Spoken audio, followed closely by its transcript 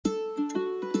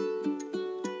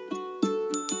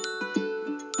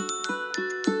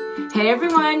Hey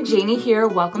everyone, Janie here.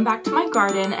 Welcome back to my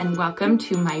garden and welcome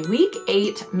to my week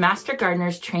 8 Master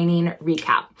Gardener's Training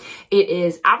recap. It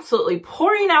is absolutely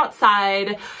pouring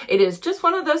outside. It is just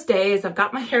one of those days. I've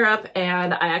got my hair up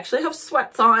and I actually have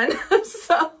sweats on.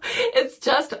 So it's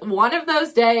just one of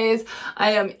those days.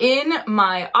 I am in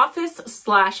my office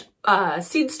slash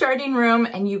seed starting room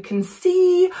and you can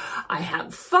see I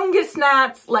have fungus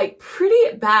gnats, like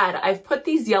pretty bad. I've put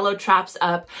these yellow traps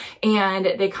up and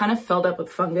they kind of filled up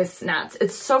with fungus gnats.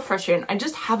 It's so frustrating. I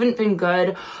just haven't been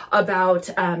good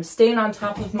about staying on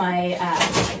top of my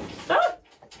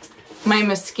my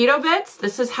mosquito bits.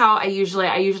 This is how I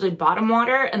usually bottom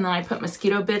water and then I put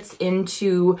mosquito bits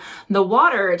into the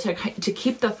water to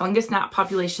keep the fungus gnat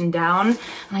population down. And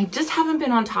I just haven't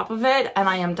been on top of it, and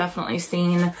I am definitely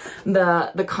seeing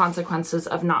the consequences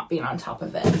of not being on top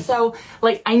of it. So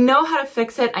like, I know how to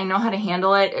fix it. I know how to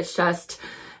handle it. It's just,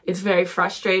 it's very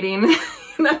frustrating.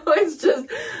 You know, it's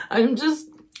just,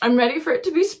 I'm ready for it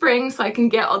to be spring so I can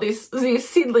get all these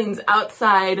seedlings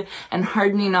outside and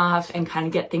hardening off and kind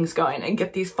of get things going and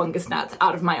get these fungus gnats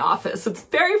out of my office. It's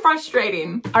very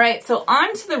frustrating. All right, so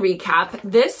on to the recap.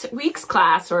 This week's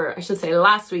class, or I should say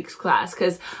last week's class,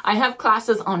 because I have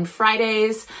classes on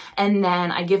Fridays and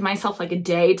then I give myself like a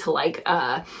day to like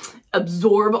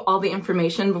absorb all the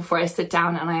information before I sit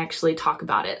down and I actually talk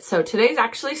about it. So today's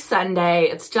actually Sunday.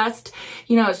 It's just,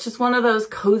 you know, it's just one of those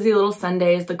cozy little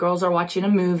Sundays. The girls are watching a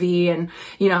movie and,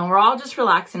 you know, we're all just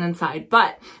relaxing inside.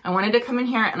 But I wanted to come in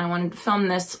here and I wanted to film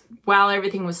this while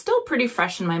everything was still pretty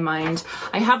fresh in my mind.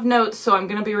 I have notes, so I'm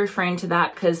going to be referring to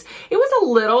that because it was a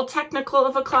little technical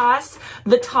of a class.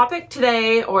 The topic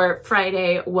today, or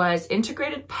Friday, was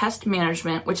integrated pest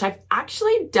management, which I've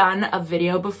actually done a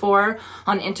video before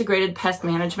on integrated pest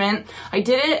management. I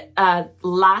did it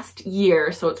last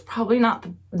year, so it's probably not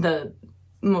the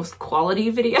most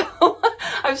quality video.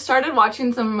 I've started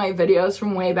watching some of my videos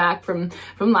from way back from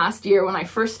last year when I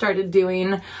first started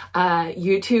doing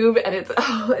YouTube, and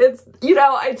it's you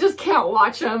know, I just can't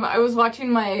watch them. I was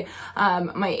watching my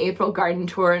my April garden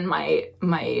tour and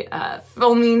my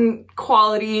filming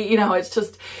quality. You know, it's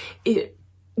just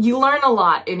you learn a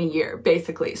lot in a year,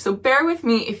 basically. So bear with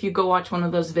me if you go watch one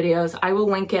of those videos. I will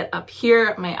link it up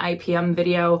here, my IPM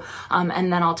video, and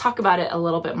then I'll talk about it a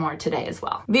little bit more today as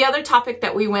well. The other topic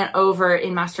that we went over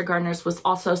in Master Gardeners was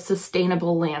also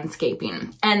sustainable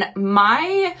landscaping. And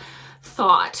my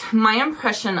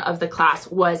impression of the class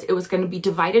was it was going to be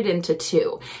divided into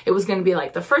two. It was going to be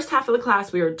like the first half of the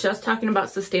class, we were just talking about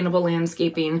sustainable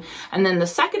landscaping. And then the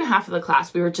second half of the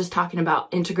class, we were just talking about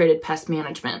integrated pest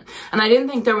management. And I didn't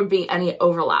think there would be any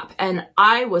overlap. And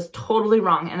I was totally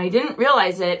wrong. And I didn't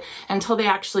realize it until they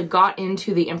actually got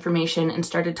into the information and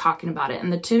started talking about it.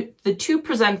 And the two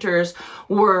presenters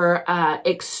were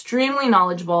extremely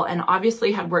knowledgeable and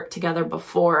obviously had worked together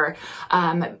before,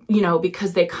 you know,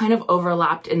 because they kind of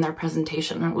overlapped in their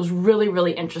presentation. It was really,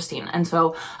 really interesting. And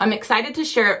so I'm excited to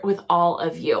share it with all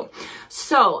of you.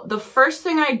 So the first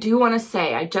thing I do want to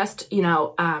say, I just, you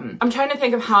know, I'm trying to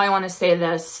think of how I want to say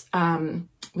this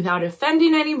without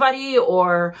offending anybody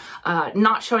or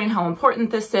not showing how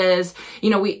important this is.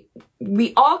 You know,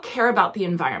 we all care about the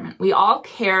environment. We all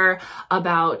care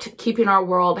about keeping our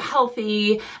world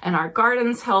healthy and our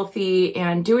gardens healthy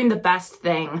and doing the best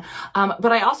thing.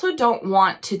 But I also don't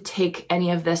want to take any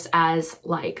of this as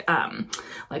like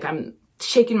I'm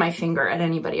shaking my finger at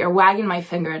anybody or wagging my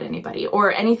finger at anybody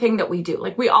or anything that we do.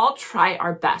 Like, we all try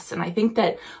our best. And I think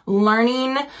that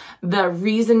learning the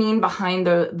reasoning behind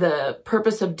the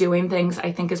purpose of doing things,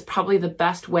 I think, is probably the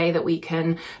best way that we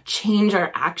can change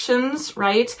our actions,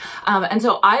 right? And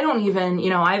so I don't even,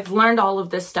 you know, I've learned all of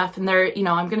this stuff and there, you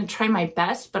know, I'm going to try my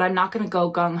best, but I'm not going to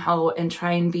go gung-ho and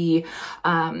try and be,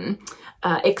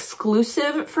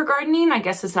 exclusive for gardening, I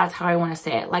guess that's how I want to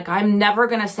say it. Like, I'm never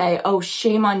going to say, oh,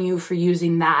 shame on you for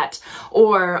using that,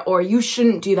 or you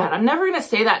shouldn't do that. I'm never going to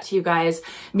say that to you guys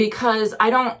because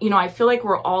I don't, you know, I feel like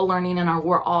we're all learning and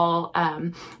we're all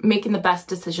making the best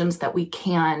decisions that we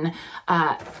can.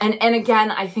 And again,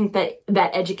 I think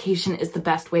that education is the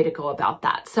best way to go about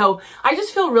that. So I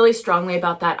just feel really strongly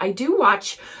about that. I do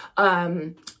watch,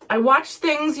 I watch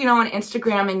things, you know, on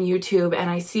Instagram and YouTube, and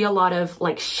I see a lot of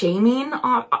like shaming,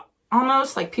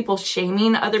 almost like people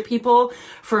shaming other people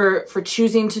for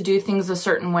choosing to do things a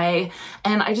certain way.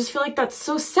 And I just feel like that's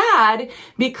so sad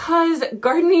because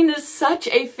gardening is such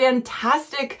a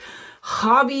fantastic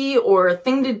hobby or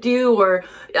thing to do, or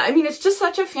I mean, it's just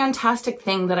such a fantastic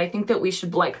thing that I think that we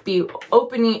should like be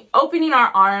opening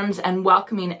our arms and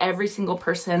welcoming every single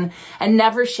person and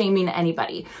never shaming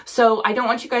anybody. So I don't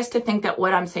want you guys to think that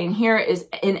what I'm saying here is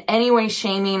in any way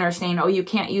shaming or saying, oh, you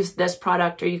can't use this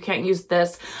product or you can't use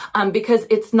this, because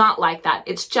it's not like that.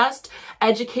 It's just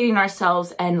educating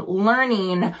ourselves and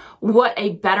learning what a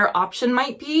better option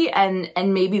might be, and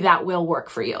maybe that will work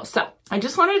for you. So I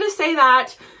just wanted to say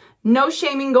that. No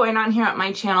shaming going on here at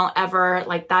my channel ever.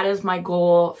 Like, that is my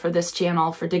goal for this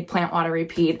channel, for Dig Plant Water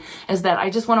Repeat, is that I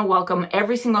just want to welcome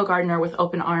every single gardener with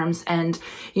open arms. And,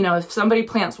 you know, if somebody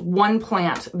plants one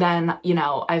plant, then, you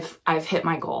know, I've hit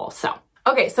my goal. So.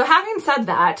 Okay, so having said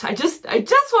that, I just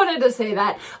wanted to say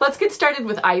that. Let's get started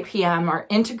with IPM, or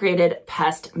Integrated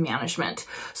Pest Management.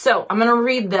 So I'm going to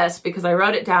read this because I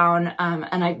wrote it down,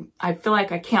 and I feel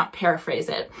like I can't paraphrase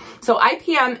it. So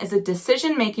IPM is a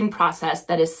decision-making process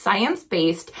that is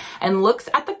science-based and looks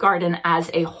at the garden as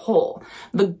a whole.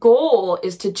 The goal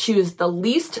is to choose the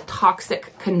least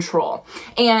toxic control.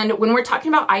 And when we're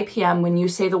talking about IPM, when you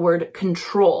say the word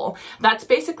control, that's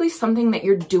basically something that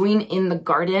you're doing in the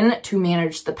garden to manage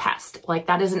the pest. Like,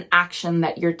 that is an action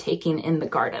that you're taking in the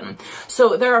garden.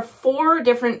 So there are 4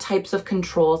 different types of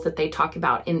controls that they talk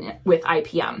about with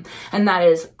IPM, and that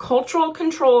is cultural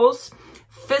controls,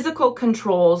 physical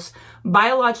controls,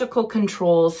 biological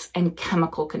controls, and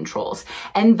chemical controls.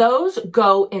 And those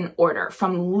go in order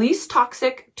from least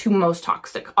toxic to most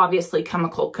toxic. Obviously,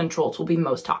 chemical controls will be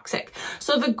most toxic.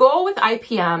 So the goal with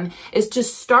IPM is to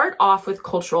start off with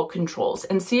cultural controls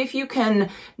and see if you can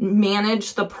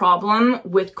manage the problem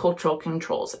with cultural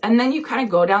controls. And then you kind of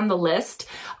go down the list,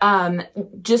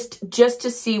 just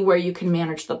to see where you can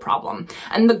manage the problem.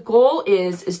 And the goal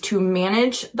is to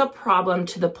manage the problem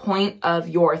to the point of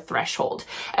your threshold.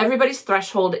 Everybody's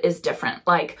threshold is different.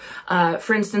 Like,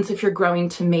 for instance, if you're growing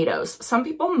tomatoes, some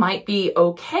people might be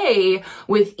okay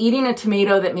with eating a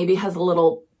tomato that maybe has a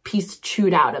little piece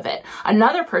chewed out of it.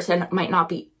 Another person might not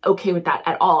be okay with that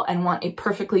at all and want a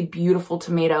perfectly beautiful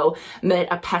tomato that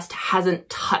a pest hasn't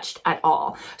touched at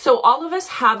all. So all of us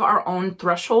have our own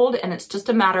threshold, and it's just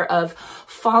a matter of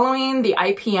following the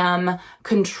IPM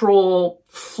control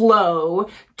flow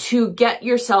to get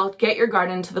your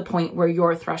garden to the point where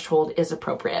your threshold is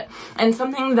appropriate. And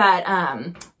something that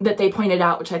that they pointed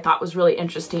out, which I thought was really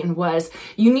interesting, was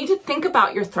you need to think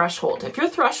about your threshold. If your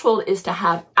threshold is to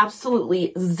have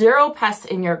absolutely 0 pests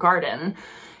in your garden,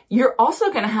 you're also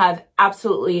going to have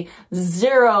absolutely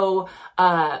 0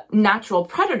 natural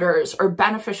predators or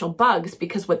beneficial bugs,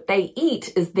 because what they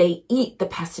eat is they eat the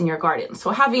pests in your garden.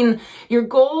 So having your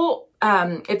goal,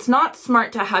 it's not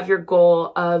smart to have your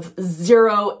goal of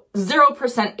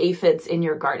 0% aphids in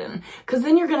your garden, because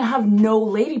then you're going to have no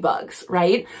ladybugs,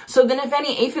 right? So then if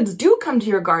any aphids do come to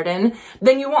your garden,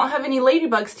 then you won't have any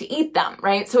ladybugs to eat them,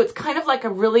 right? So it's kind of like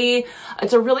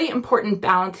it's a really important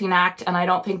balancing act. And I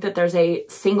don't think that there's a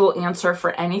single answer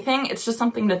for anything. It's just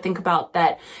something to think about,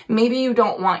 that maybe you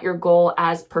don't want your goal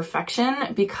as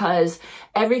perfection, because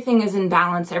everything is in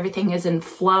balance, everything is in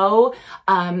flow.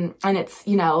 And it's,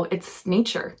 you know, it's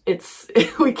nature.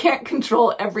 We can't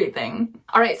control everything.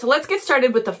 All right, so let's get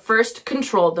started with the first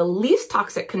control, the least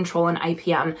toxic control in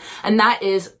IPM, and that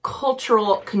is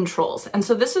cultural controls. And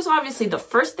so this is obviously the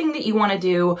first thing that you want to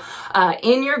do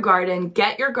in your garden.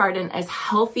 Get your garden as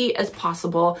healthy as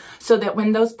possible, so that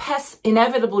when those pests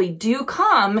inevitably do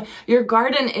come, your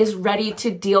garden is ready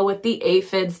to deal with the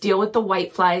aphids, deal with the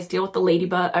whiteflies, deal with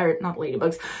the not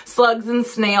slugs and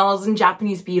snails and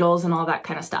Japanese beetles and all that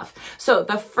kind of stuff. So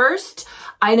the first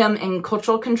item in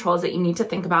cultural controls that you need to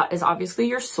think about is obviously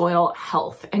your soil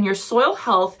health. And your soil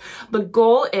health, the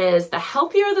goal is the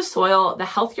healthier the soil, the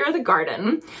healthier the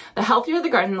garden. The healthier the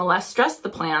garden, the less stressed the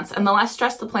plants, and the less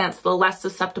stressed the plants, the less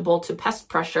susceptible to pest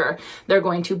pressure they're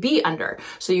going to be under.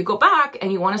 So you go back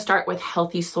and you want to start with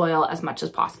healthy soil as much as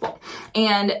possible.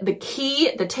 And the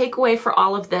takeaway for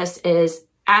all of this is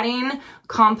adding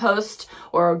compost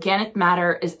or organic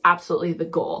matter is absolutely the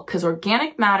goal, because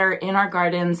organic matter in our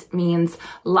gardens means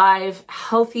live,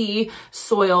 healthy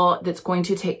soil that's going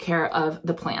to take care of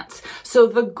the plants. So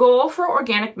the goal for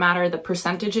organic matter, the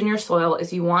percentage in your soil,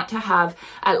 is you want to have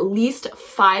at least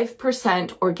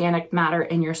 5% organic matter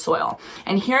in your soil.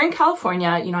 And here in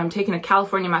California, you know, I'm taking a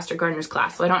California Master Gardener's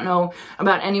class, so I don't know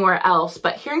about anywhere else,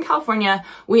 but here in California,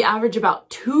 we average about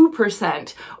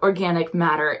 2% organic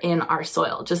matter in our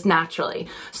soil, just naturally.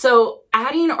 So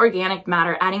adding organic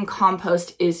matter, adding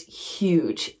compost is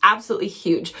huge, absolutely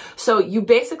huge. So you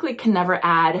basically can never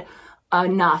add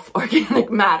enough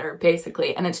organic matter,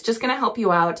 basically, and it's just going to help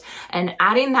you out. And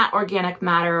adding that organic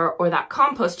matter or that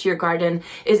compost to your garden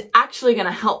is actually going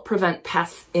to help prevent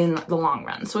pests in the long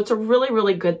run. So it's a really,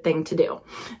 really good thing to do.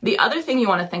 The other thing you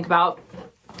want to think about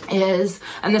is,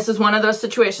 and this is one of those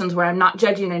situations where I'm not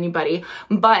judging anybody,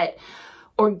 but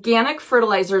organic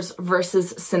fertilizers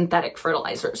versus synthetic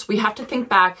fertilizers. We have to think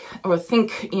back, or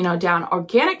think, down.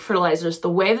 Organic fertilizers, the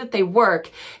way that they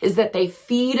work is that they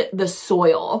feed the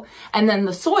soil, and then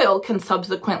the soil can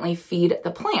subsequently feed the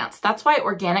plants. That's why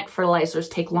organic fertilizers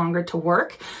take longer to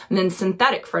work than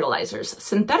synthetic fertilizers.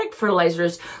 Synthetic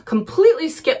fertilizers completely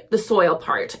skip the soil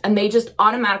part, and they just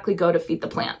automatically go to feed the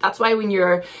plant. That's why when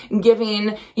you're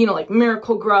giving, like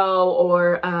Miracle Grow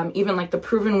or even like the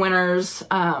Proven Winners,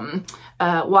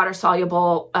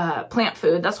 water-soluble plant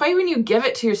food. That's why when you give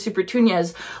it to your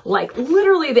Supertunias, like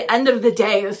literally the end of the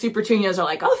day, the Supertunias are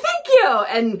like, oh, thank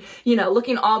you, and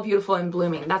looking all beautiful and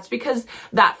blooming. That's because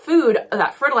that food,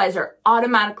 that fertilizer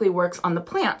automatically works on the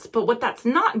plants. But what that's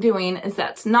not doing is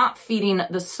that's not feeding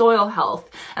the soil health.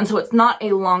 And so it's not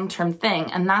a long-term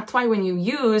thing. And that's why when you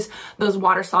use those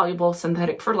water-soluble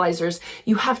synthetic fertilizers,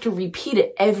 you have to repeat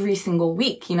it every single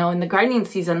week. In the gardening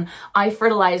season, I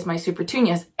fertilize my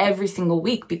Supertunias every single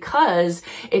week because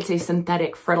it's a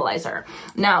synthetic fertilizer.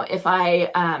 Now, if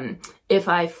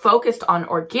I focused on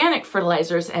organic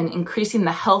fertilizers and increasing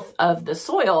the health of the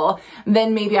soil,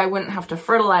 then maybe I wouldn't have to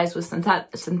fertilize with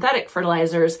synthetic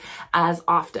fertilizers as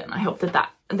often. I hope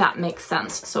that makes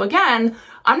sense. So again,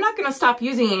 I'm not going to stop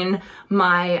using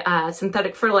my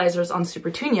synthetic fertilizers on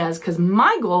Supertunias, because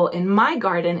my goal in my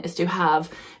garden is to have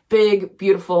big,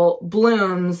 beautiful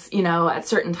blooms, at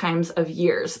certain times of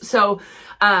years. So,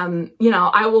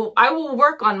 I will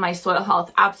work on my soil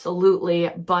health, absolutely,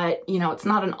 but, it's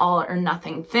not an all or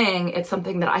nothing thing. It's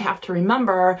something that I have to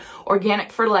remember.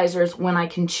 Organic fertilizers, when I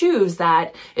can choose,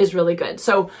 that is really good.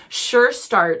 So Sure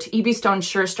Start, EB Stone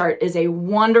Sure Start is a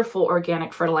wonderful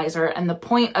organic fertilizer. And the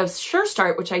point of Sure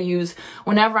Start, which I use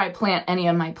whenever I plant any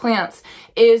of my plants,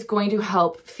 is going to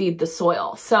help feed the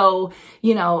soil. So,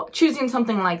 choosing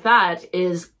something like that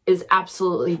is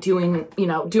absolutely doing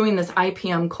this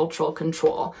IPM cultural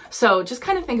control. So just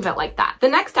kind of think of it like that. The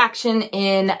next action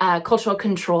in cultural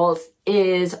controls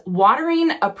is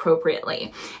watering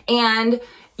appropriately. And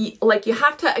like you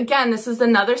have to, again, this is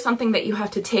another something that you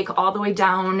have to take all the way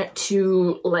down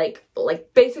to like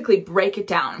basically break it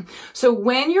down. So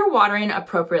when you're watering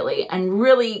appropriately, and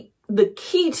really the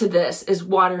key to this is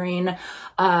watering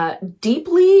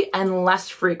deeply and less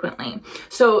frequently.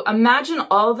 So imagine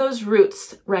all those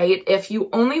roots, right? If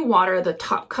you only water the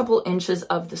top couple inches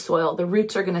of the soil, the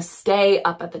roots are going to stay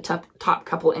up at the top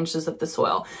couple inches of the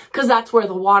soil, because that's where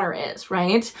the water is,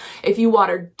 right? If you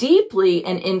water deeply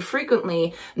and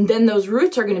infrequently, then those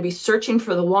roots are going to be searching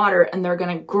for the water, and they're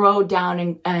going to grow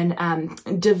down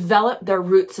and develop their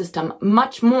root system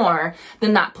much more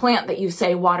than that plant that you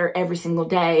say water every single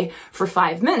day for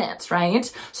 5 minutes,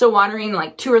 right? So watering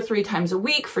like 2 or 3 times a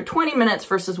week for 20 minutes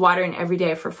versus watering every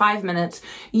day for 5 minutes.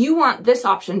 You want this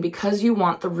option because you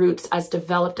want the roots as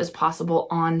developed as possible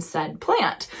on said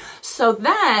plant. So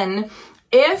then,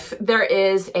 if there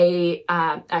is a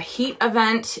heat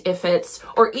event,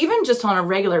 or even just on a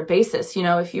regular basis,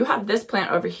 if you have this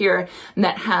plant over here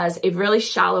that has a really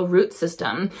shallow root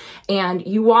system, and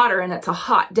you water and it's a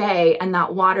hot day and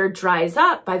that water dries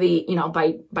up by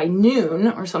by noon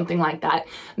or something like that,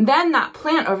 then that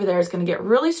plant over there is going to get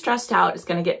really stressed out. It's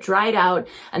going to get dried out.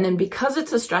 And then because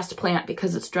it's a stressed plant,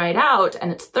 because it's dried out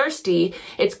and it's thirsty,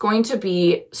 it's going to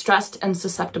be stressed and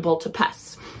susceptible to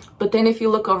pests. But then if you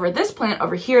look over this plant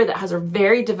over here that has a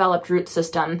very developed root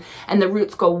system, and the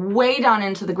roots go way down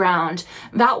into the ground,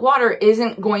 that water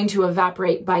isn't going to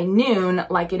evaporate by noon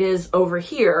like it is over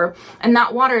here. And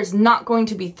that water is not going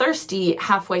to be thirsty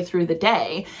halfway through the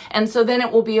day. And so then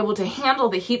it will be able to handle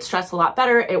the heat stress a lot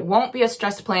better. It won't be a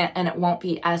stressed plant, and it won't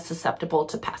be as susceptible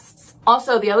to pests.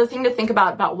 Also, the other thing to think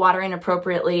about watering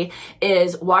appropriately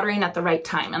is watering at the right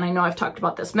time. And I know I've talked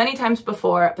about this many times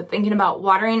before, but thinking about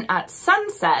watering at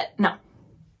sunset, no,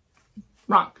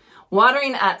 wrong.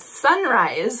 Watering at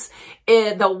sunrise,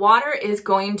 the water is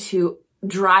going to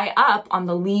dry up on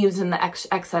the leaves and the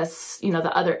excess,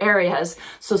 the other areas.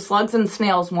 So slugs and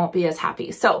snails won't be as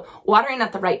happy. So watering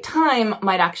at the right time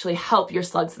might actually help your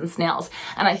slugs and snails.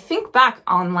 And I think back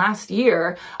on last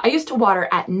year, I used to water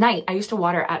at night. I used to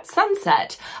water at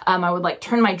sunset. I would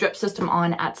turn my drip system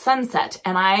on at sunset,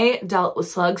 and I dealt with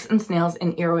slugs and snails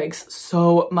and earwigs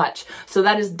so much. So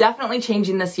that is definitely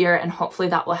changing this year, and hopefully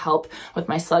that will help with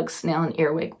my slug, snail, and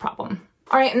earwig problem.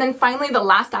 All right, and then finally, the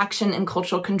last action in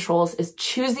cultural controls is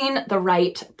choosing the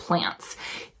right plants.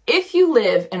 if you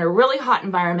live in a really hot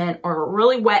environment or a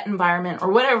really wet environment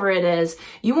or whatever it is,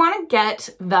 you want to get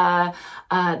the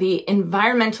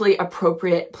environmentally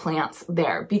appropriate plants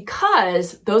there,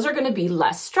 because those are going to be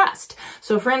less stressed.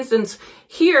 So for instance,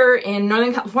 here in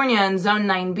Northern California in Zone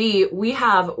 9B, we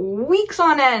have weeks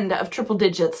on end of triple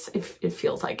digits. It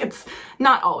feels like it's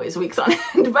not always weeks on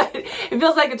end, but it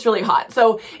feels like it's really hot.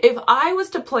 So if I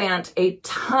was to plant a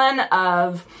ton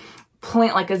of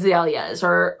plant like azaleas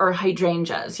or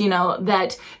hydrangeas, you know,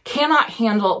 that cannot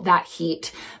handle that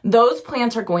heat, those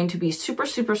plants are going to be super,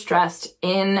 super stressed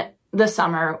in the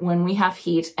summer when we have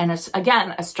heat. And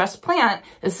again, a stressed plant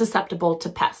is susceptible to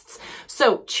pests.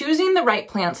 So choosing the right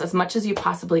plants as much as you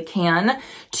possibly can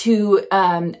to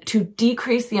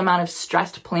decrease the amount of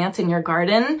stressed plants in your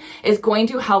garden is going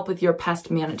to help with your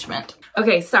pest management.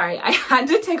 Okay, sorry, I had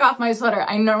to take off my sweater.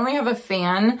 I normally have a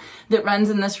fan that runs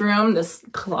in this room, this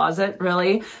closet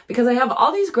really, because I have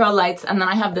all these grow lights and then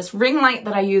I have this ring light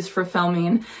that I use for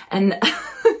filming, and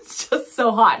it's just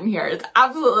so hot in here. It's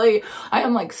absolutely, I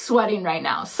am like sweating right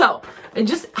now. So I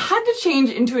just had to change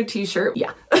into a t-shirt.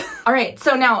 Yeah. All right,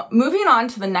 so now moving on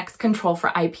to the next control for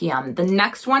IPM. The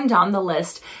next one down the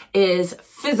list is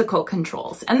physical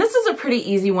controls. And this is a pretty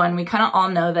easy one. We kind of all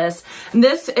know this.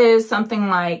 This is something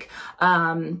like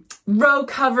row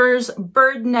covers,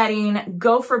 bird netting,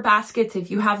 gopher baskets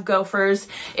if you have gophers.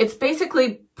 It's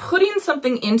basically putting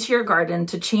something into your garden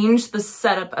to change the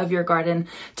setup of your garden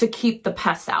to keep the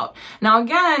pests out. Now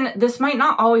again, this might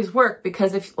not always work,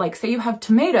 because if, like, say you have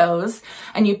tomatoes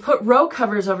and you put row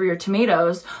covers over your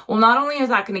tomatoes, well, not only is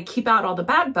that going to keep out all the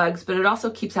bad bugs, but it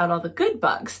also keeps out all the good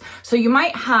bugs. So you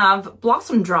might have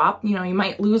blossom drop, you know, you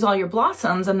might lose all your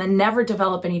blossoms and then never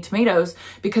develop any tomatoes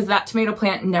because that tomato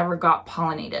plant never got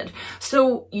pollinated.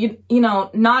 So you know,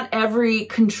 not every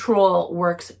control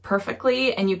works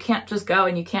perfectly, and you can't just go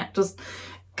and you can't just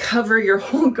cover your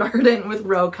whole garden with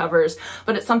row covers,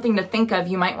 but it's something to think of.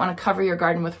 You might want to cover your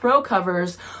garden with row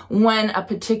covers when a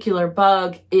particular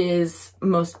bug is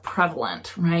most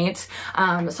prevalent, right?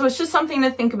 So it's just something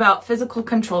to think about. Physical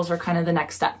controls are kind of the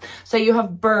next step. So you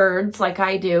have birds, like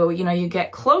I do, you know, you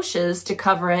get cloches to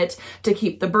cover it to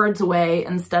keep the birds away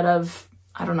instead of,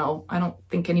 I don't know, I don't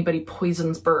think anybody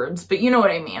poisons birds, but you know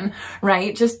what I mean,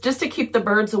 right? Just to keep the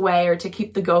birds away, or to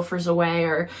keep the gophers away,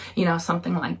 or, you know,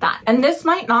 something like that. And this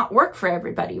might not work for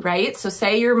everybody, right? So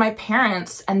say you're my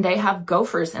parents and they have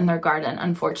gophers in their garden,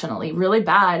 unfortunately, really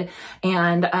bad.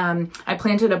 And I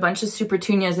planted a bunch of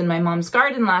supertunias in my mom's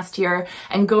garden last year,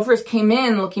 and gophers came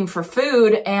in looking for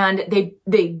food, and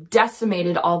they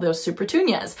decimated all those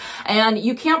supertunias. And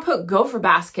you can't put gopher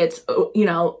baskets, you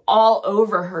know, all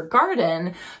over her garden.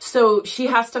 So she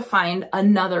has to find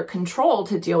another control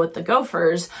to deal with the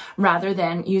gophers, rather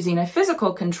than using a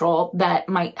physical control that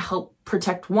might help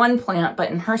protect one plant,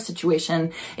 but in her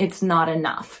situation, it's not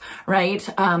enough, right?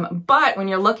 But when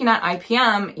you're looking at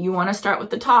IPM, you want to start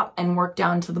with the top and work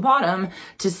down to the bottom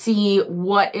to see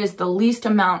what is the least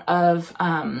amount of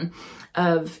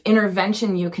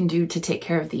intervention you can do to take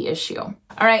care of the issue.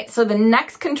 All right, so the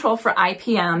next control for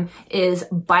IPM is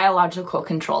biological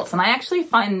controls. And I actually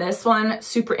find this one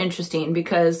super interesting,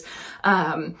 because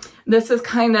this is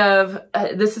kind of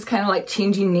like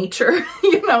changing nature,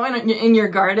 you know, in your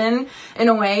garden in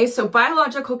a way. So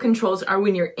biological controls are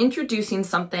when you're introducing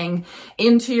something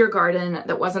into your garden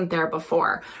that wasn't there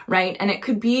before, right? And it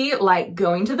could be like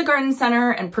going to the garden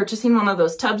center and purchasing one of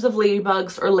those tubs of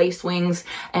ladybugs or lacewings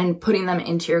and putting them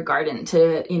into your garden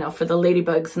to, you know, for the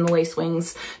ladybugs and the lacewings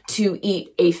to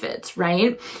eat aphids,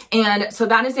 right? And so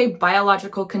that is a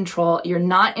biological control. You're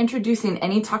not introducing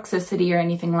any toxicity or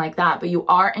anything like that, but you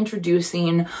are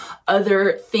introducing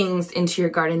other things into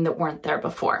your garden that weren't there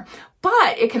before.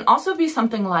 But it can also be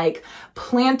something like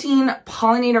planting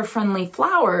pollinator-friendly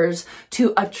flowers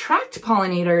to attract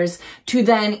pollinators to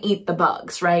then eat the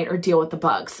bugs, right? Or deal with the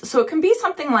bugs. So it can be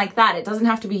something like that. It doesn't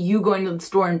have to be you going to the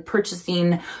store and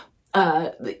purchasing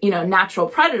you know, natural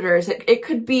predators. It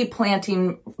could be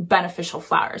planting beneficial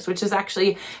flowers, which is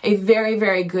actually a very,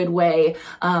 very good way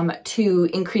to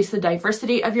increase the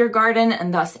diversity of your garden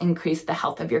and thus increase the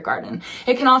health of your garden.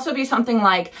 It can also be something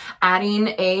like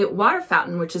adding a water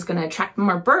fountain, which is going to attract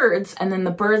more birds, and then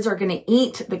the birds are going to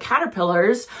eat the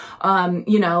caterpillars,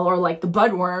 you know, or like the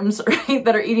budworms, right,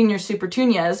 that are eating your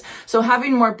supertunias. So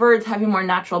having more birds, having more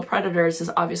natural predators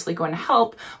is obviously going to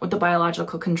help with the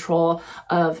biological control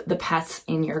of the pests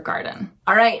in your garden.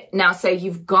 All right, now say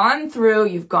you've gone through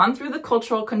the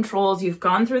cultural controls, you've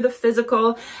gone through the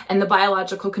physical and the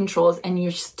biological controls, and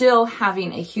you're still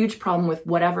having a huge problem with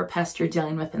whatever pest you're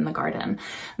dealing with in the garden.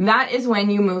 That is when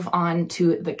you move on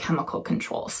to the chemical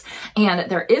controls. And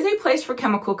there is a place for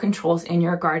chemical controls in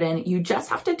your garden. You just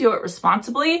have to do it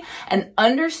responsibly and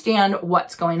understand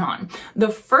what's going on. The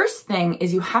first thing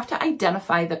is you have to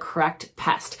identify the correct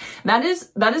pest. That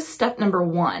is step number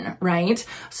one, right?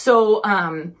 So,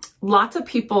 lots of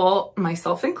people,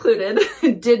 myself included,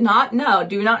 do not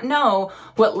know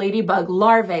what ladybug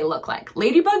larvae look like.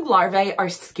 Ladybug larvae are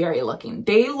scary looking.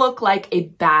 They look like a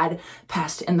bad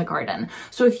pest in the garden.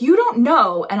 So if you don't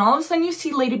know, and all of a sudden you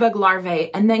see ladybug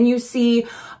larvae, and then you see,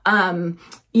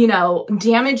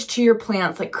 damage to your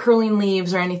plants, like curling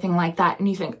leaves or anything like that, and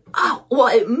you think, oh, well,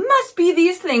 it must be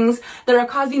these things that are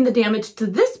causing the damage to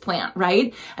this plant,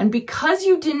 right? And because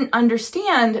you didn't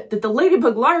understand that the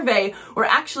ladybug larvae were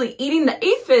actually eating the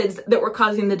aphids that were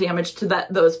causing the damage to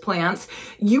those plants,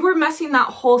 you were messing that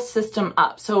whole system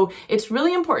up. So it's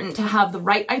really important to have the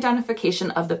right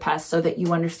identification of the pest so that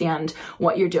you understand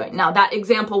what you're doing. Now, that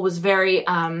example was very,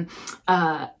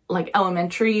 like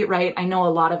elementary, right? I know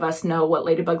a lot of us know what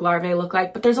ladybug larvae look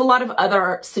like, but there's a lot of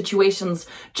other situations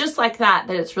just like that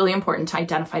it's really important to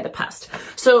identify the pest.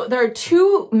 So there are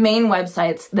two main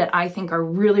websites that I think are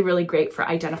really, really great for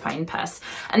identifying pests.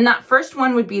 And that first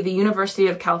one would be the University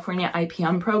of California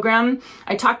IPM program.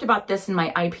 I talked about this in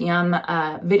my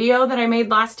IPM video that I made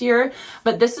last year,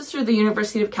 but this is through the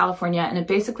University of California, and it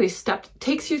basically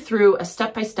takes you through a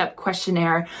step-by-step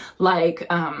questionnaire like,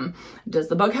 does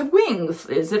the bug have wings?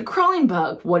 Is it a crawling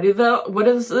bug? What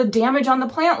does the damage on the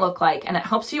plant look like? And it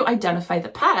helps you identify the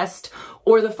pest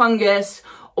or the fungus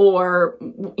or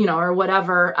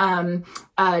whatever,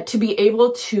 to be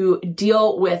able to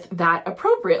deal with that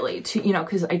appropriately,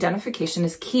 because identification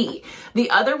is key. The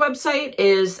other website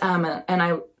is, and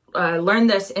I learned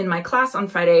this in my class on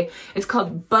Friday. It's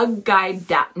called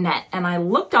bugguide.net. And I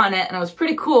looked on it and it was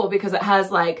pretty cool because it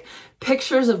has like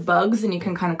pictures of bugs, and you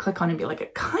can kind of click on it and be like,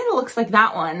 it kind of looks like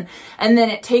that one. And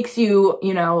then it takes you,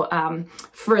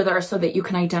 further so that you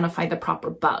can identify the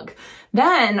proper bug.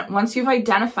 Then once you've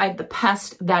identified the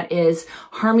pest that is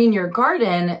harming your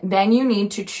garden, then you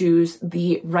need to choose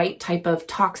the right type of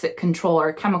toxic control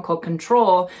or chemical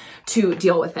control to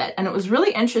deal with it. And it was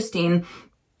really interesting.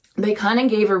 They kind of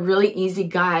gave a really easy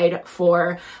guide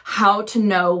for how to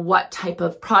know what type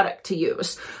of product to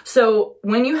use. So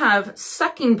when you have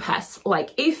sucking pests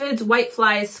like aphids,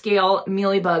 whiteflies, scale,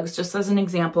 mealybugs, just as an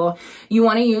example, you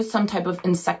want to use some type of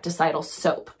insecticidal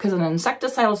soap, because an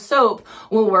insecticidal soap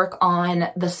will work on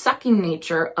the sucking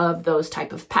nature of those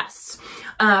type of pests.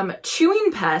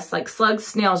 Chewing pests like slugs,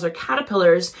 snails, or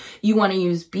caterpillars, you want to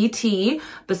use BT,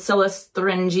 Bacillus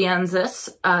thuringiensis,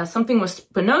 something with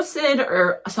spinosad,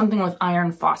 or something with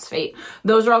iron phosphate.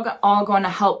 Those are all going to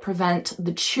help prevent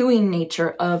the chewing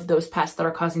nature of those pests that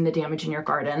are causing the damage in your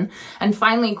garden. And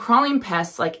finally, crawling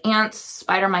pests like ants,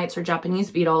 spider mites, or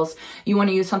Japanese beetles, you want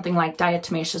to use something like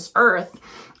diatomaceous earth.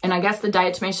 And I guess the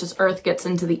diatomaceous earth gets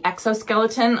into the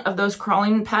exoskeleton of those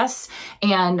crawling pests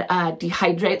and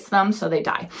dehydrates them so they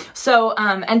die. So,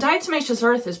 and diatomaceous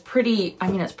earth is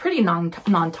it's pretty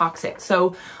non-toxic.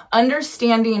 So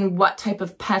understanding what type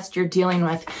of pest you're dealing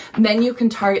with, then you can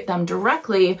target them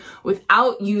directly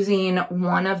without using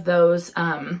one of those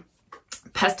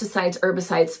pesticides,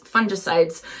 herbicides,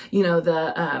 fungicides,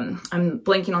 I'm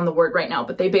blanking on the word right now,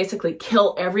 but they basically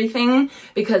kill everything,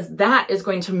 because that is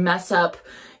going to mess up,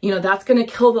 that's going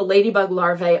to kill the ladybug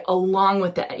larvae along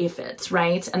with the aphids,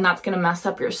 right? And that's going to mess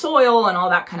up your soil and all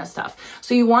that kind of stuff.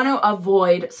 So you want to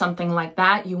avoid something like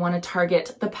that. You want to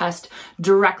target the pest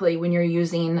directly when you're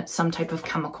using some type of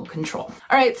chemical control.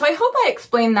 All right, so I hope I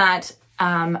explained that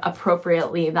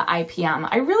appropriately, the IPM.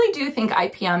 I really do think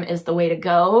IPM is the way to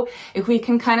go. If we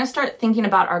can kind of start thinking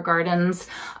about our gardens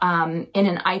in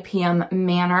an IPM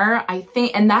manner, I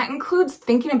think, and that includes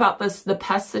thinking about the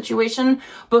pest situation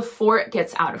before it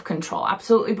gets out of control.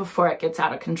 Absolutely before it gets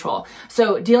out of control.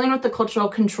 So dealing with the cultural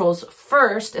controls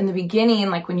first in the beginning,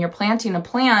 like when you're planting a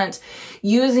plant,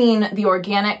 using the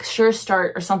organic Sure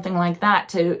Start or something like that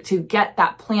to get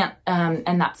that plant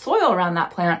and that soil around that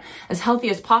plant as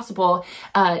healthy as possible.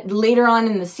 Later on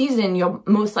in the season, you'll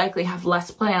most likely have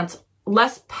less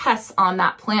pests on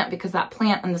that plant, because that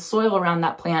plant and the soil around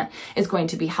that plant is going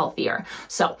to be healthier.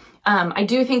 So I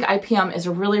do think IPM is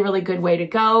a really, really good way to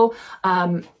go.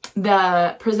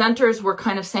 the presenters were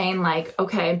kind of saying like,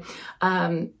 okay,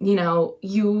 you know,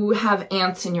 you have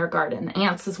ants in your garden.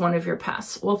 Ants is one of your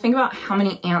pests. Well, think about how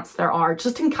many ants there are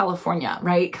just in California,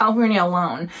 right? California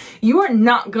alone. You are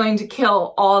not going to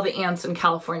kill all the ants in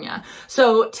California.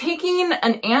 So taking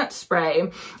an ant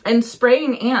spray and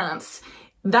spraying ants,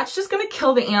 that's just going to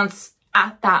kill the ants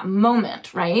at that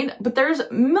moment, right? But there's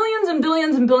millions and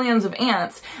billions and billions of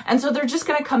ants. And so they're just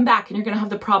going to come back and you're going to have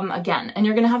the problem again, and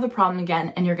you're going to have the problem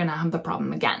again, and you're going to have the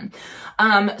problem again.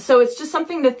 So it's just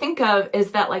something to think of,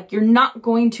 is that like, you're not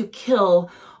going to kill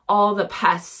all the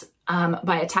pests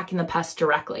by attacking the pest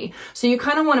directly. So you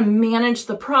kind of want to manage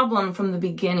the problem from the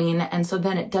beginning, and so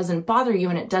then it doesn't bother you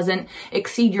and it doesn't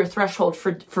exceed your threshold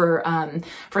for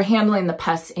handling the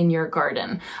pests in your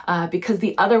garden. Because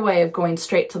the other way of going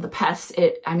straight to the pests,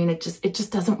 it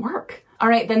just doesn't work. All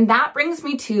right, then that brings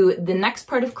me to the next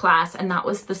part of class, and that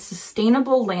was the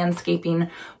sustainable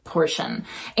landscaping portion.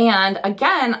 And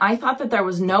again, I thought that there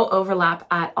was no overlap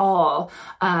at all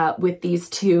with these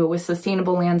two, with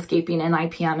sustainable landscaping and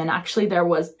IPM. And actually there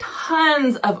was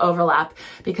tons of overlap,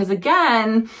 because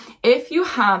again, if you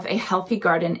have a healthy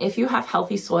garden, if you have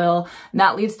healthy soil,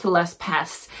 that leads to less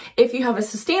pests. If you have a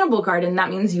sustainable garden, that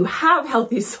means you have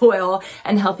healthy soil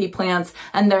and healthy plants,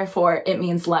 and therefore it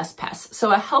means less pests.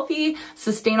 So a healthy,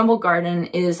 sustainable garden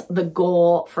is the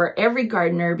goal for every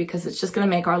gardener, because it's just going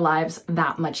to make our lives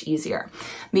that much easier.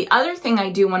 The other thing I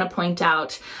do want to point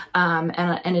out,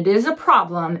 and it is a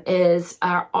problem, is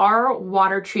our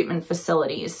water treatment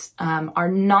facilities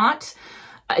are not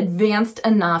advanced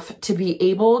enough to be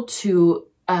able to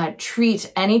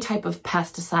treat any type of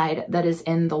pesticide that is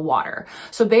in the water.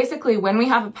 So basically, when we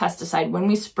have a pesticide, when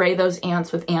we spray those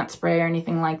ants with ant spray or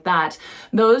anything like that,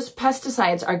 those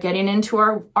pesticides are getting into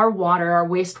our water, our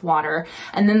wastewater,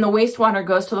 and then the wastewater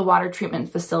goes to the water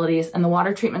treatment facilities, and the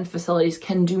water treatment facilities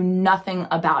can do nothing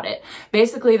about it.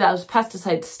 Basically, those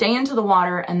pesticides stay into the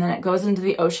water, and then it goes into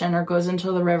the ocean or goes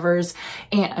into the rivers,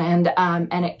 and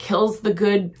it kills the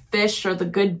good fish or the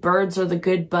good birds or the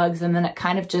good bugs, and then it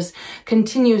kind of just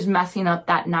continues messing up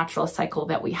that natural cycle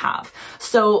that we have.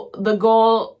 So the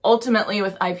goal ultimately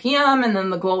with IPM, and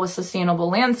then the goal with sustainable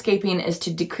landscaping, is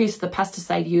to decrease the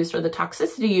pesticide use or the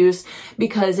toxicity use,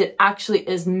 because it actually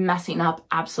is messing up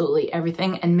absolutely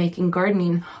everything and making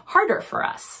gardening harder for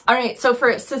us. All right, so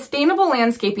for sustainable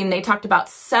landscaping, they talked about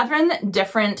 7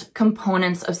 different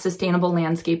components of sustainable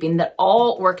landscaping that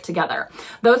all work together.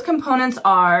 Those components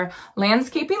are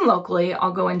landscaping locally.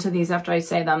 I'll go into these after I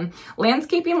say them.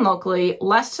 Landscaping locally,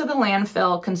 less to the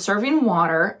landfill, conserving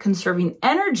water, conserving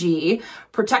energy,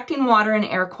 protecting water and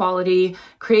air quality,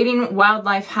 creating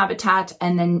wildlife habitat,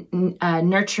 and then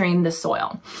nurturing the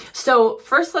soil. So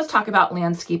first, let's talk about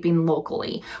landscaping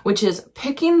locally, which is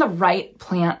picking the right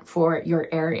plant for your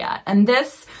area. And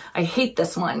this, I hate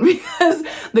this one, because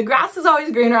the grass is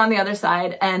always greener on the other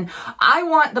side, and I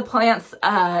want the plants,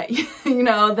 you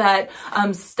know, that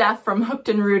Steph from Hooked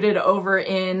and Rooted over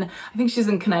in, I think she's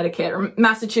in Connecticut or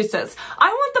Massachusetts, I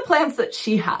want the plants that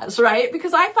she has, right?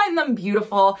 Because I find them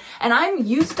beautiful, and I'm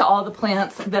used to all the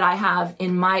plants that I have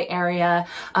in my area.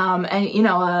 And you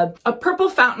know, a purple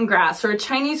fountain grass or a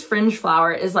Chinese fringe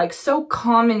flower is like so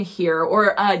common here, or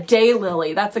a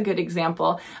daylily, that's a good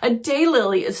example. A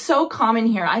daylily is so common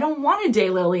here. I don't want a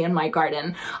daylily in my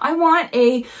garden. I want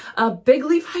a big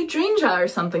leaf hydrangea or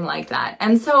something like that.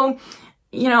 And so,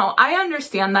 you know, I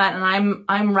understand that, and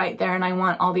I'm right there, and I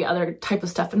want all the other type of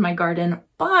stuff in my garden,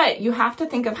 but you have to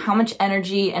think of how much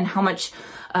energy and how much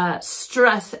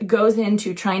stress goes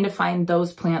into trying to find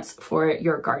those plants for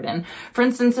your garden. For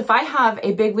instance, if I have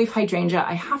a big leaf hydrangea,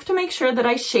 I have to make sure that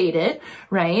I shade it,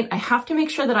 right? I have to make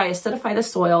sure that I acidify the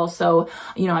soil. So,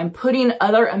 you know, I'm putting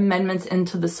other amendments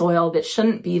into the soil that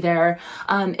shouldn't be there.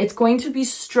 It's going to be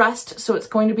stressed, so it's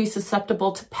going to be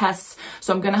susceptible to pests.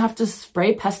 So I'm going to have to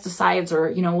spray pesticides or,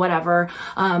 you know, whatever,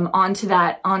 onto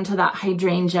that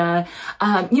hydrangea.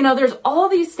 You know, there's all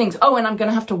these things. Oh, and I'm going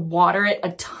to have to water it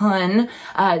a ton,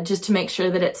 just to make sure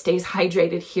that it stays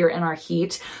hydrated here in our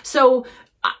heat. So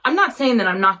I'm not saying that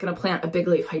I'm not going to plant a big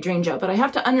leaf hydrangea, but I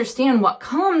have to understand what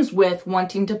comes with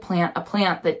wanting to plant a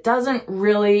plant that doesn't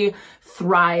really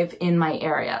thrive in my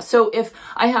area. So if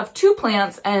I have 2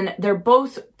 plants and they're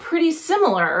both pretty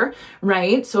similar,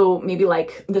 right? So maybe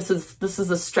like this is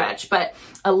a stretch, but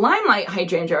a limelight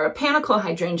hydrangea or a panicle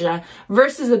hydrangea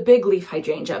versus a big leaf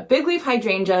hydrangea. Big leaf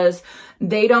hydrangeas,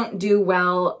 they don't do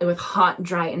well with hot,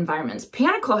 dry environments.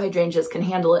 Panicle hydrangeas can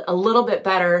handle it a little bit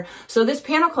better. So this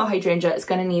panicle hydrangea is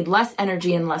going to need less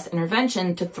energy and less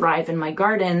intervention to thrive in my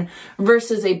garden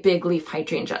versus a big leaf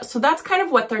hydrangea. So that's kind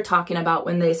of what they're talking about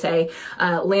when they say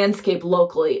landscape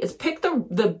locally, is pick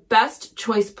the best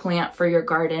choice plant for your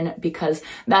garden, because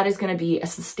that is going to be a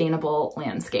sustainable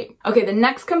landscape. Okay, the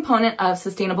next component of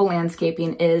sustainable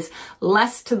landscaping is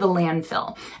less to the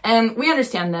landfill. And we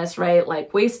understand this, right?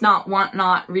 Like waste not, want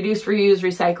not, reduce, reuse,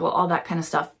 recycle, all that kind of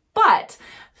stuff. But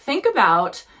think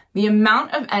about the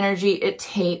amount of energy it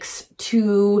takes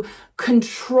to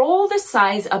control the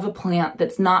size of a plant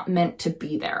that's not meant to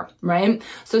be there, right?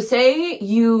 So say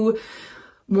you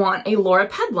want a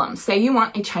loropetalum, say you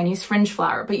want a Chinese fringe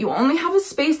flower, but you only have a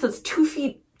space that's 2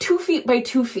 feet by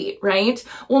 2 feet, right?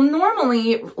 Well,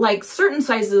 normally, like certain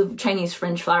sizes of Chinese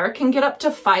fringe flower can get up to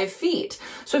 5 feet.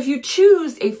 So if you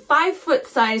choose a 5-foot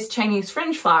size Chinese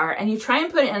fringe flower and you try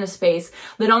and put it in a space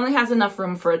that only has enough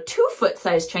room for a 2-foot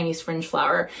size Chinese fringe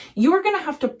flower, you're gonna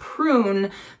have to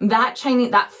prune that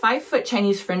 5-foot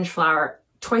Chinese fringe flower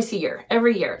twice a year,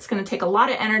 every year. It's going to take a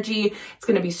lot of energy. It's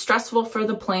going to be stressful for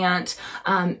the plant.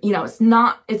 You know, it's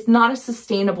not a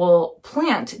sustainable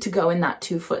plant to go in that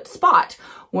 2-foot spot.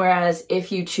 Whereas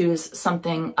if you choose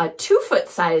something, a 2-foot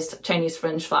sized Chinese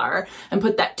fringe flower, and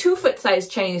put that 2-foot sized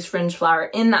Chinese fringe flower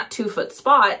in that 2-foot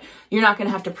spot, you're not going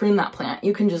to have to prune that plant.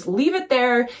 You can just leave it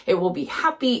there. It will be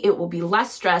happy. It will be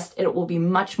less stressed. It will be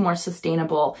much more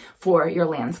sustainable for your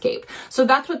landscape. So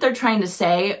that's what they're trying to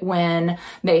say when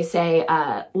they say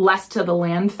less to the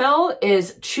landfill,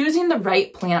 is choosing the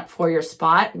right plant for your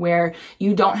spot where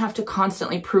you don't have to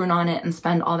constantly prune on it and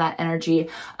spend all that energy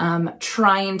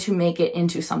trying to make it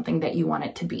into something that you want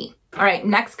it to be. All right,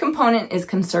 next component is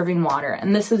conserving water.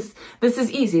 And this is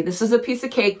easy. This is a piece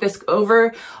of cake. This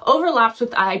overlaps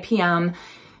with IPM.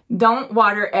 Don't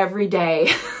water every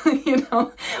day, you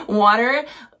know, water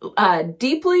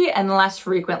deeply and less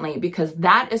frequently, because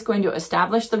that is going to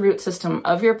establish the root system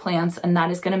of your plants, and that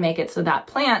is going to make it so that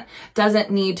plant doesn't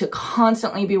need to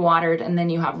constantly be watered, and then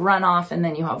you have runoff, and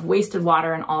then you have wasted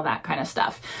water and all that kind of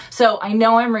stuff. So I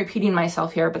know I'm repeating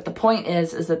myself here, but the point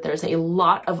is that there's a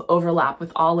lot of overlap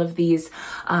with all of these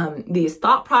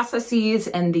thought processes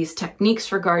and these techniques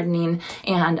for gardening,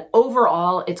 and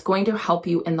overall it's going to help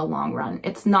you in the long run.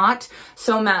 It's not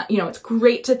so you know, it's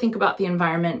great to think about the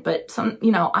environment, but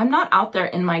you know, I'm not out there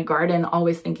in my garden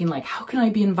always thinking like, how can I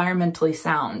be environmentally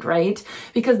sound, right?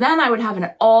 Because then I would have an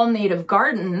all native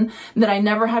garden that I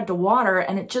never had to water,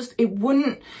 and it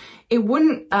wouldn't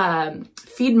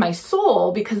feed my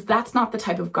soul, because that's not the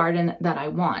type of garden that I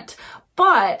want.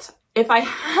 But if I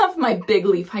have my big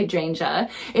leaf hydrangea,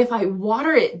 if I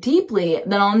water it deeply,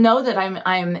 then I'll know that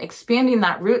I'm expanding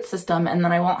that root system, and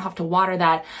then I won't have to water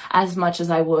that as much as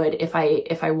I would if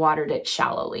I watered it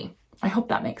shallowly. I hope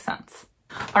that makes sense.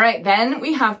 All right, then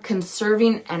we have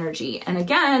conserving energy. And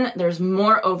again, there's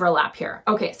more overlap here.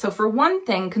 Okay, so for one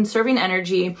thing, conserving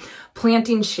energy,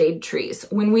 planting shade trees.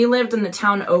 When we lived in the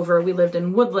town over, we lived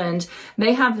in Woodland,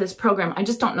 they have this program. I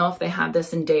just don't know if they have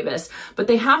this in Davis, but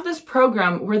they have this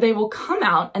program where they will come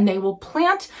out and they will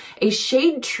plant a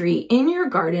shade tree in your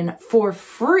garden for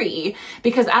free,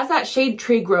 because as that shade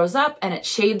tree grows up and it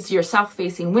shades your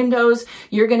south-facing windows,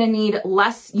 you're gonna need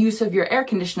less use of your air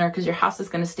conditioner because your house is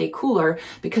gonna stay cooler,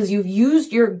 because you've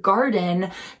used your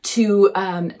garden to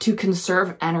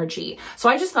conserve energy. So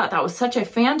I just thought that was such a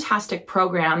fantastic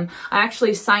program. I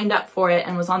actually signed up for it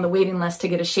and was on the waiting list to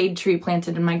get a shade tree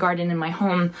planted in my garden in my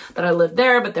home that I lived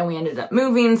there, but then we ended up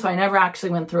moving, so I never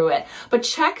actually went through it. But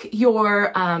check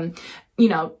your you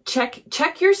know,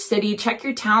 check your city, check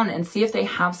your town, and see if they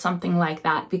have something like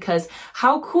that, because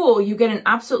how cool, you get an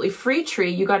absolutely free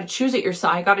tree. You got to choose it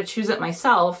yourself. I got to choose it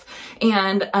myself.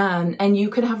 And you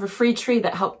could have a free tree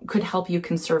that could help you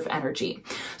conserve energy.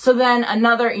 So then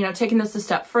another, you know, taking this a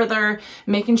step further,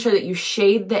 making sure that you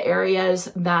shade the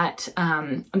areas that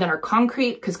are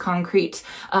concrete, because concrete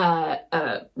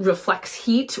reflects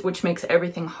heat, which makes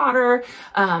everything hotter.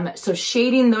 So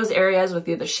shading those areas with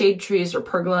either shade trees or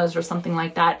pergolas or something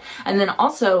like that. And then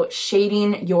also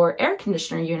shading your air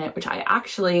conditioner unit, which I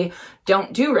actually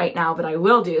don't do right now, but I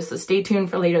will do, so stay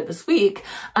tuned for later this week.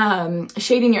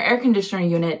 Shading your air conditioner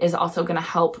unit is also going to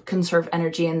help conserve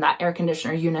energy, and that air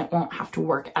conditioner unit won't have to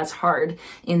work as hard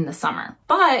in the summer.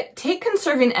 But take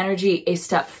conserving energy a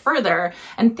step further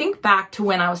and think back to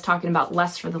when I was talking about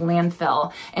less for the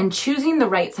landfill and choosing the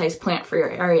right size plant for your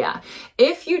area.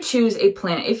 If you choose a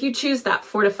plant, if you choose that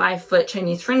 4 to 5 foot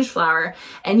Chinese fringe flower,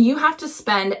 and you have to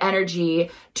spend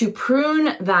energy to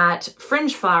prune that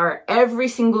fringe flower every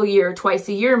single year twice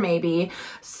a year maybe.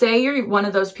 Say you're one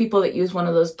of those people that use one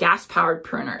of those gas-powered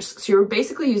pruners. So you're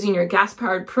basically using your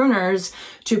gas-powered pruners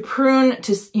to prune,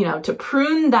 to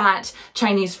prune that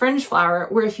Chinese fringe flower,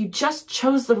 where if you just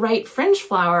chose the right fringe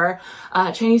flower,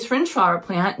 Chinese fringe flower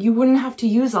plant, you wouldn't have to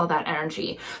use all that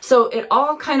energy. So it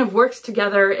all kind of works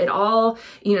together. It all,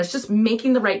 it's just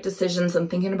making the right decisions and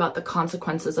thinking about the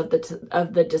consequences of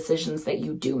the decisions that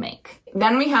you do make.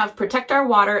 Then we have protect our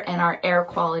water and our air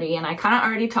quality. And I kind of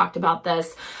already talked about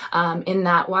this in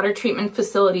that water treatment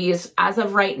facilities, as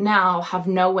of right now, have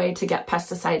no way to get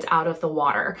pesticides out of the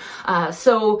water.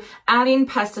 So adding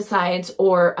pesticides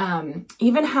or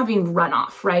even having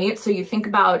runoff, right? So you think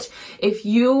about if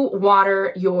you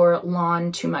water your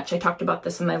lawn too much. I talked about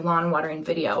this in my lawn watering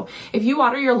video. If you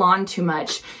water your lawn too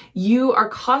much, you are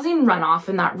causing runoff,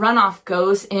 and that runoff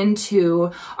goes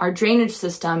into our drainage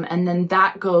system, and then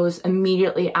that goes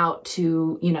immediately out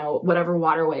to, whatever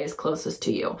waterway is closest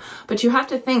to you. But you have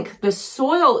to think the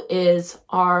soil is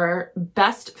our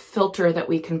best filter that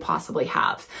we can possibly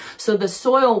have. So the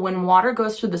soil, when water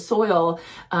goes through the soil,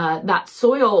 that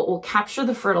soil will capture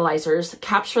the fertilizers,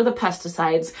 capture the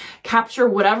pesticides, capture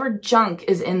whatever junk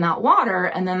is in that water,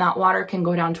 and then that water can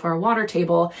go down to our water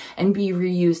table and be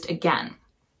reused again.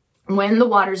 When the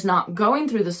water's not going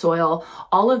through the soil,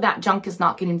 all of that junk is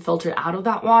not getting filtered out of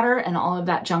that water, and all of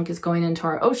that junk is going into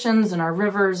our oceans and our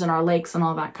rivers and our lakes and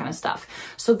all that kind of stuff.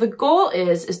 So the goal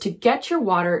is to get your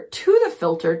water to the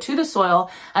filter, to the soil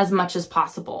as much as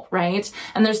possible, right?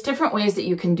 And there's different ways that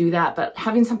you can do that, but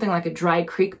having something like a dry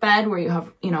creek bed where you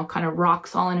have, kind of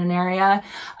rocks all in an area,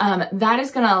 that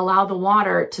is going to allow the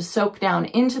water to soak down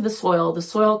into the soil. The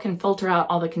soil can filter out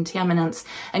all the contaminants,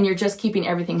 and you're just keeping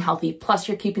everything healthy. Plus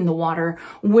you're keeping the water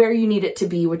where you need it to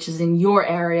be, which is in your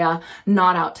area,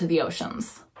 not out to the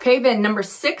oceans. Okay, then number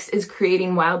 6 is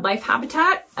creating wildlife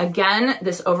habitat. Again,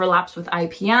 this overlaps with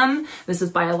IPM. This is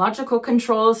biological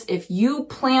controls. If you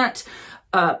plant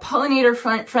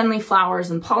pollinator-friendly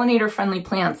flowers and pollinator-friendly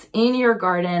plants in your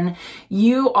garden,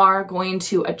 you are going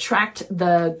to attract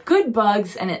the good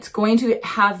bugs, and it's going to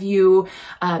have you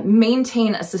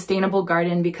maintain a sustainable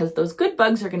garden, because those good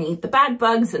bugs are going to eat the bad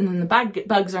bugs, and then the bad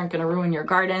bugs aren't going to ruin your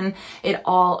garden. It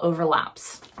all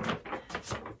overlaps.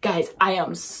 Guys, I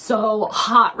am so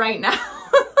hot right now.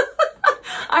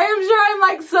 I am sure I'm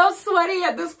like so sweaty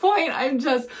at this point. I'm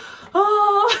just,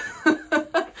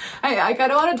 I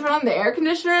kind of want to turn on the air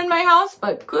conditioner in my house,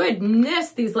 but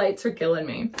goodness, these lights are killing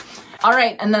me. All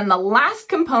right, and then the last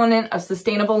component of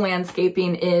sustainable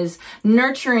landscaping is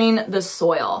nurturing the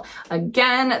soil.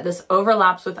 Again, this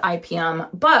overlaps with IPM,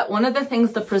 but one of the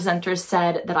things the presenters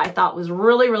said that I thought was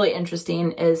really, really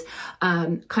interesting is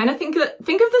kind of think of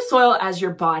the soil as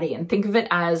your body, and think of it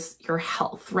as your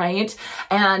health, right?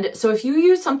 And so if you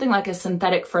use something like a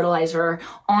synthetic fertilizer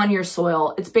on your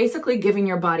soil, it's basically giving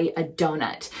your body a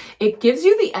donut. It gives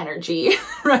you the energy,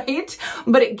 right?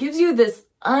 But it gives you this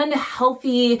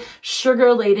unhealthy,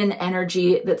 sugar-laden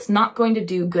energy that's not going to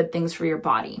do good things for your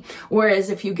body.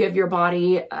 Whereas if you give your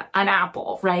body an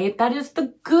apple, right, that is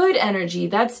the good energy.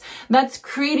 That's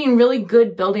creating really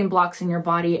good building blocks in your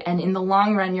body. And in the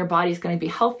long run, your body's going to be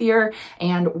healthier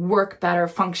and work better,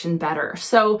 function better.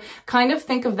 So kind of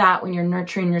think of that when you're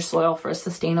nurturing your soil for a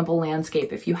sustainable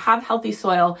landscape. If you have healthy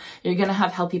soil, you're going to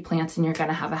have healthy plants, and you're going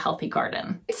to have a healthy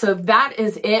garden. So that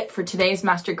is it for today's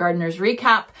Master Gardeners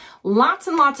recap. Lots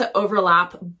and lots of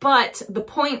overlap, but the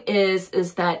point is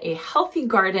that a healthy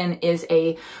garden is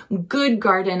a good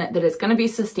garden that is going to be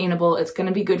sustainable. It's going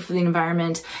to be good for the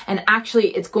environment, and actually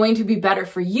it's going to be better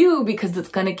for you because it's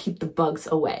going to keep the bugs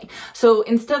away. So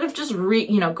instead of just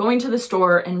going to the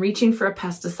store and reaching for a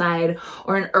pesticide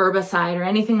or an herbicide or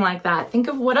anything like that, think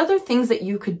of what other things that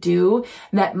you could do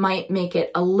that might make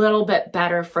it a little bit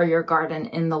better for your garden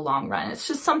in the long run. It's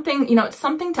just something, it's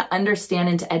something to understand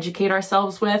and to educate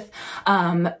ourselves with.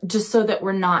 Just so that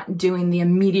we're not doing the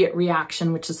immediate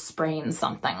reaction, which is spraying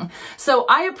something. So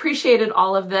I appreciated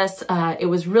all of this. It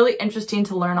was really interesting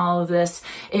to learn all of this.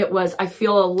 I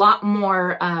feel a lot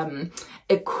more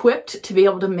equipped to be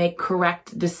able to make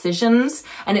correct decisions.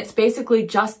 And it's basically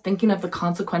just thinking of the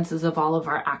consequences of all of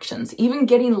our actions. Even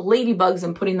getting ladybugs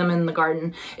and putting them in the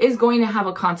garden is going to have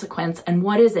a consequence. And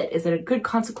what is it? Is it a good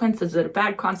consequence? Is it a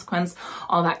bad consequence?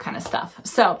 All that kind of stuff.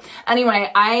 So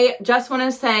anyway, I just want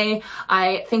to say,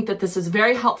 I think that this is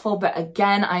very helpful, but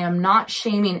again, I am not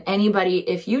shaming anybody.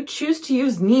 If you choose to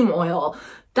use neem oil,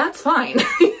 that's fine.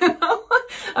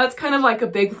 That's kind of like a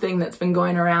big thing that's been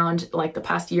going around like the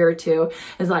past year or two,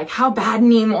 is like how bad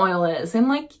neem oil is. And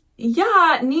like,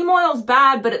 yeah, neem oil is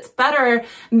bad, but it's better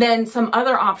than some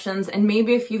other options. And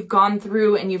maybe if you've gone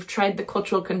through and you've tried the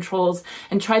cultural controls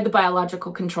and tried the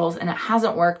biological controls and it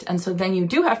hasn't worked, and so then you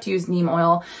do have to use neem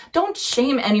oil, don't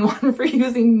shame anyone for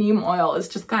using neem oil. It's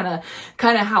just kind of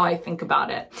how I think about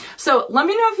it. So let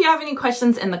me know if you have any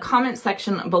questions in the comment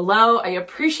section below. I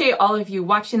appreciate all of you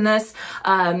watching this.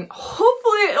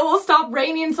 Hopefully it will stop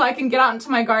raining so I can get out into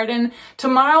my garden.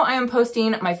 Tomorrow I am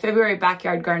posting my February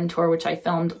backyard garden tour, which I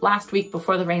filmed last week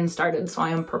before the rain started, so I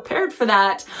am prepared for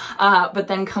that. But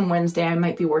then come Wednesday, I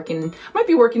might be working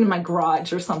in my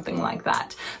garage or something like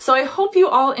that. So I hope you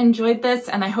all enjoyed this,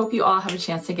 and I hope you all have a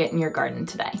chance to get in your garden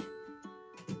today.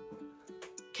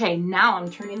 Okay, now I'm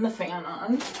turning the fan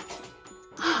on.